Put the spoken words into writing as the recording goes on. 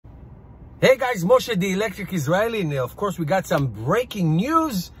Hey guys, Moshe the Electric Israeli, and of course we got some breaking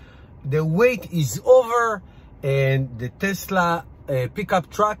news. The wait is over and the Tesla pickup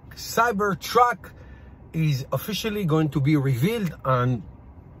truck, Cybertruck, is officially going to be revealed on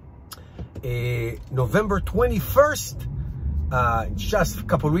November 21st, just a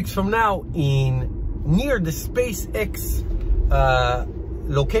couple of weeks from now, near the SpaceX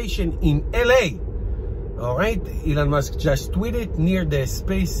location in LA. All right, Elon Musk just tweeted near the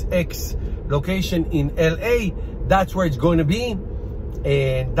SpaceX location in LA. That's where it's going to be,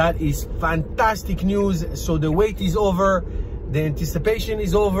 and that is fantastic news. So the wait is over, the anticipation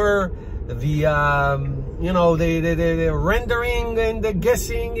is over, the the rendering and the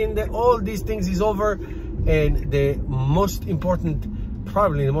guessing and all these things is over, and the most important,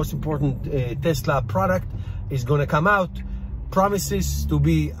 probably the most important Tesla product is going to come out. Promises to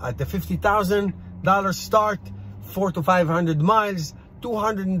be at the $50,000 start, 400 to 500 miles,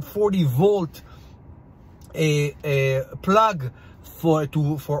 240 volt plug for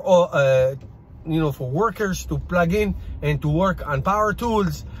workers to plug in and to work on power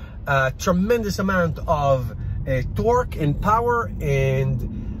tools. Tremendous amount of torque and power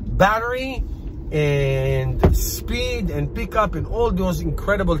and battery and speed and pickup and all those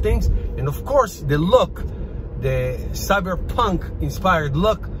incredible things, and of course the look, the cyberpunk inspired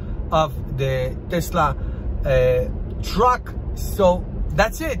look of the Tesla truck. So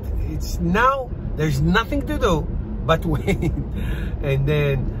that's it. It's now, there's nothing to do but wait, and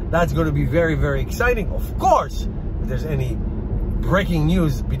then that's going to be very, very exciting. Of course, if there's any breaking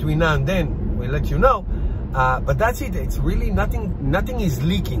news between now and then, we'll let you know, but that's it. It's really nothing is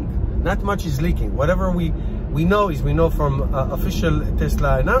leaking, not much is leaking. Whatever we know is we know from official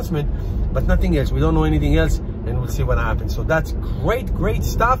Tesla announcement, but nothing else. We don't know anything else, and we'll see what happens. So that's great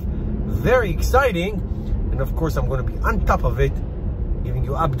stuff, very exciting, and of course I'm going to be on top of it, giving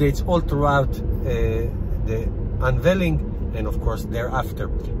you updates all throughout the unveiling and of course thereafter.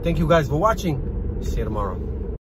 Thank you guys for watching. See you tomorrow.